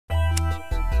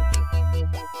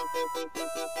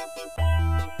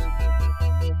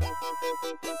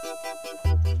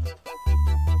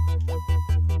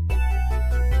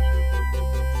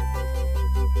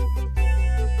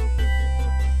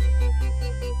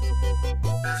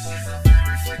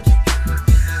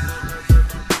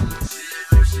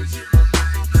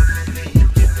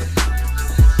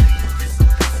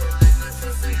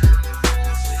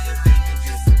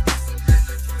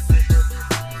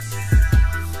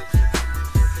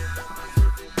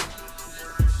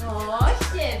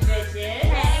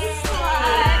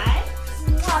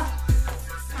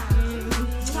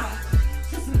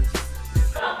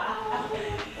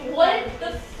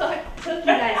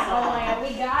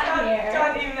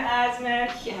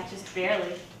Yeah, just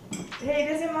barely. Hey,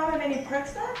 does your mom have any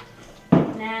perks left?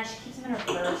 Nah, she keeps them in her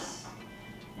purse.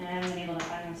 And I haven't been able to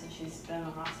find them since she's been in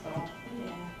the hospital.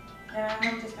 Yeah,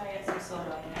 I'm just gonna get some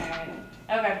soda. Alright.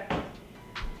 Okay.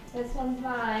 This one's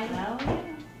mine. Oh,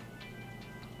 yeah.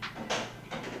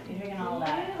 You're drinking all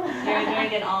that. You're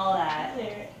drinking all that.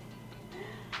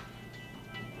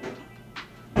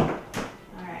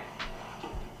 Alright.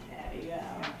 There we go.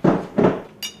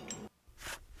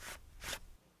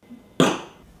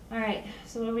 Alright,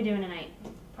 so what are we doing tonight?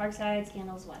 Parkside,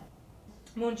 Scandals, what?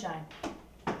 Moonshine. Oh,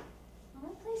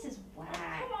 that place is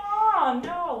whack. Come on,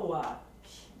 no.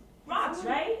 Rocks,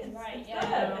 right? Right, It's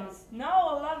yeah. good. No,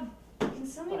 I love. Can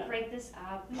somebody break this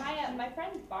up? My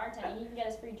friend's bartending. He can get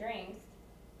us free drinks.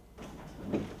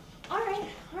 Alright.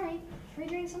 Free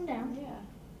drinks, I'm down. Yeah.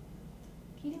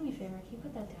 Can you do me a favor? Can you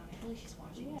put that down? I feel like she's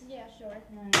watching. Yeah, sure.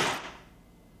 Alright.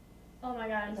 Oh my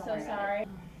god, I'm Don't so worry about sorry. it.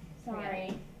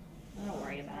 Sorry. Don't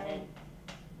worry about it.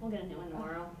 We'll get a new one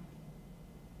tomorrow.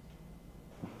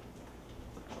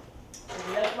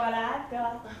 Look what I've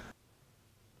got.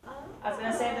 I was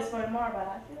gonna save this for tomorrow, but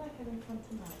I feel like having fun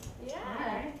tonight. Yeah.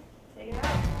 Alright. Take it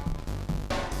out.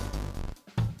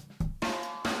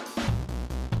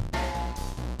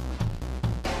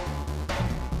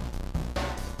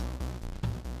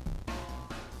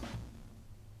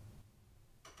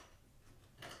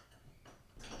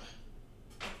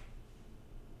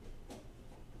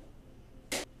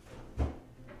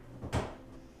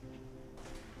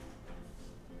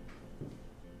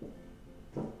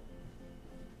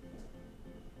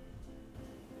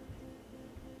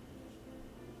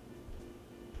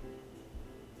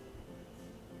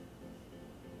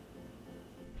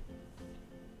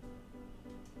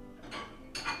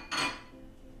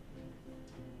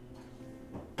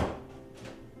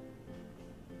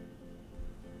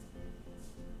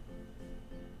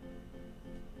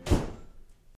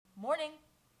 Morning.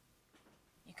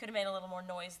 You could have made a little more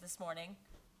noise this morning.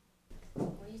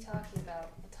 What are you talking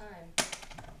about? What time?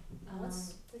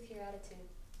 What's with your attitude?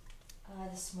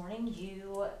 This morning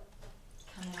you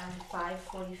come around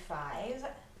 5:45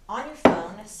 on your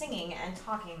phone singing and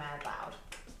talking mad loud.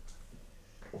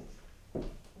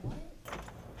 What?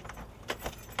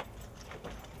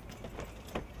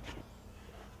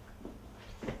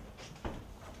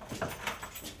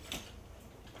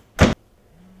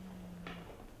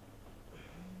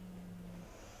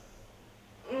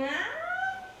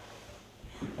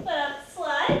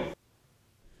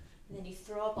 And then you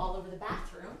throw up all over the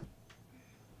bathroom.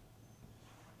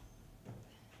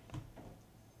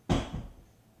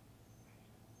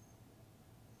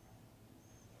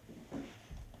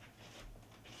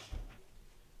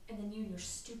 And then you and your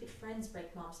stupid friends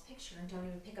break mom's picture and don't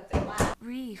even pick up their glass.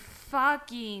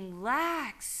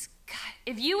 Fucking-lax. God,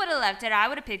 if you would have left it, I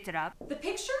would have picked it up. The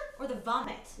picture or the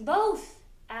vomit? Both,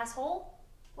 asshole.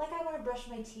 Like I want to brush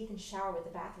my teeth and shower with the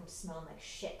bathroom smelling like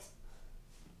shit.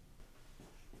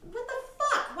 What the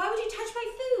fuck? Why would you touch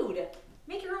my food?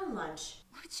 Make your own lunch.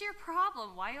 What's your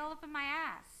problem? Why you all up in my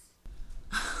ass?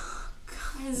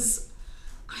 'Cause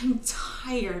I'm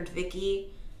tired,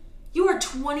 Vicky. You are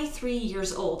 23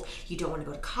 years old. You don't want to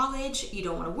go to college. You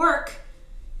don't want to work.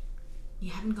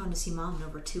 You haven't gone to see mom in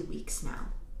over 2 weeks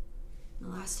now. The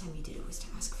last time you did it was to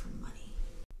ask for money.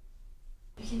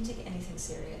 You can't take anything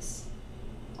serious.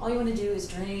 All you want to do is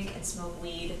drink and smoke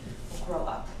weed or grow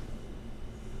up.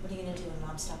 What are you going to do when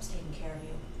mom stops taking care of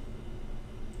you?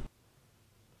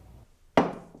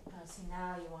 See,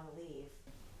 now you want to leave.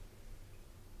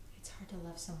 It's hard to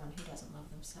love someone who doesn't love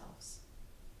themselves.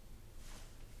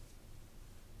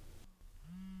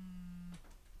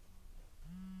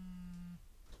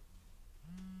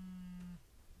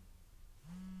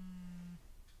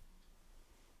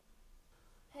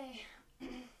 Hey.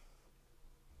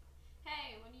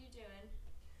 Hey, what are you doing?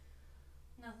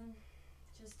 Nothing.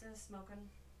 Just smoking.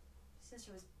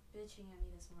 Sister was bitching at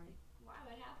me this morning. Why?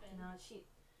 What happened? No,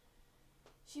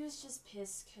 she was just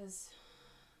pissed because,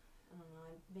 I don't know,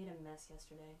 I made a mess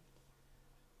yesterday.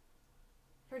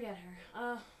 Forget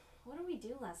her. What did we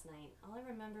do last night? All I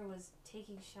remember was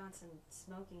taking shots and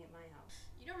smoking at my house.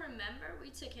 You don't remember?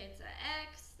 We took hits at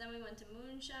X, then we went to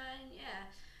Moonshine. Yeah.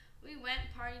 We went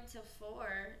partied till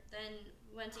 4, then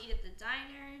went to eat at the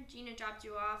diner. Gina dropped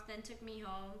you off, then took me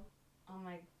home. Oh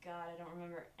my god, I don't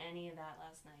remember any of that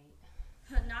last night.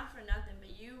 Not for nothing,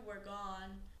 but you were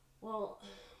gone. Well,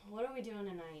 what are we doing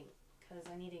tonight? Because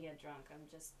I need to get drunk. I'm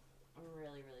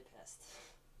really, really pissed.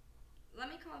 Let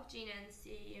me call up Gina and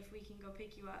see if we can go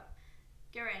pick you up.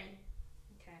 Get ready.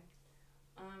 Okay.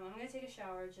 I'm gonna take a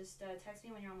shower. Just text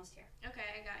me when you're almost here. Okay,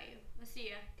 I got you. We'll see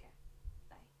ya. Okay.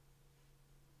 Bye.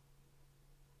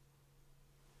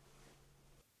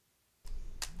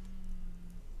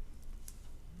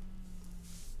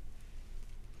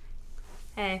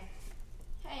 Hey.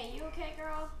 Hey, you okay,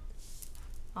 girl?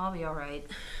 I'll be alright.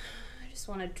 I just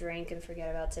want to drink and forget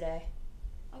about today.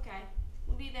 Okay.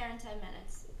 We'll be there in 10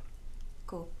 minutes.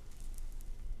 Cool.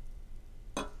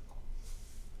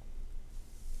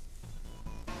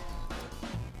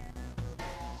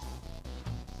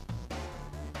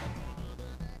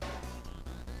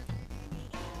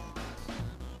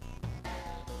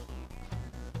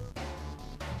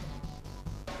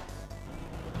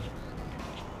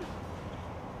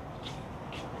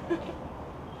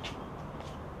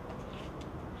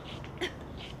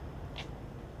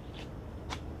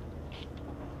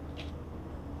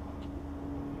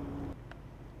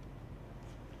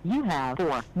 You have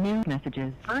 4 new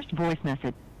messages. First voice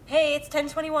message. Hey, it's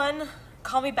 10:21.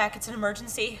 Call me back, it's an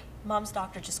emergency. Mom's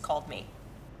doctor just called me.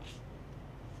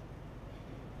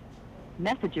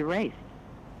 Message erased.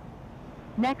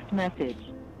 Next message.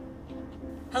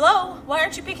 Hello? Why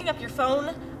aren't you picking up your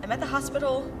phone? I'm at the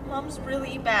hospital. Mom's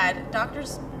really bad.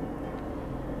 Doctors...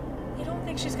 I don't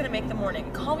think she's gonna make the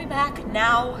morning. Call me back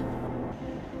now.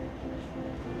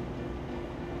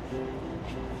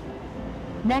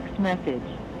 Next message.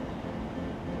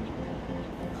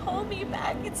 Call me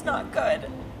back. It's not good.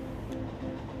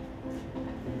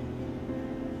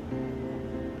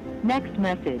 Next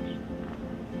message.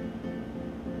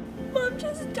 Mom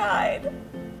just died.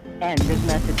 End of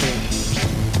messages.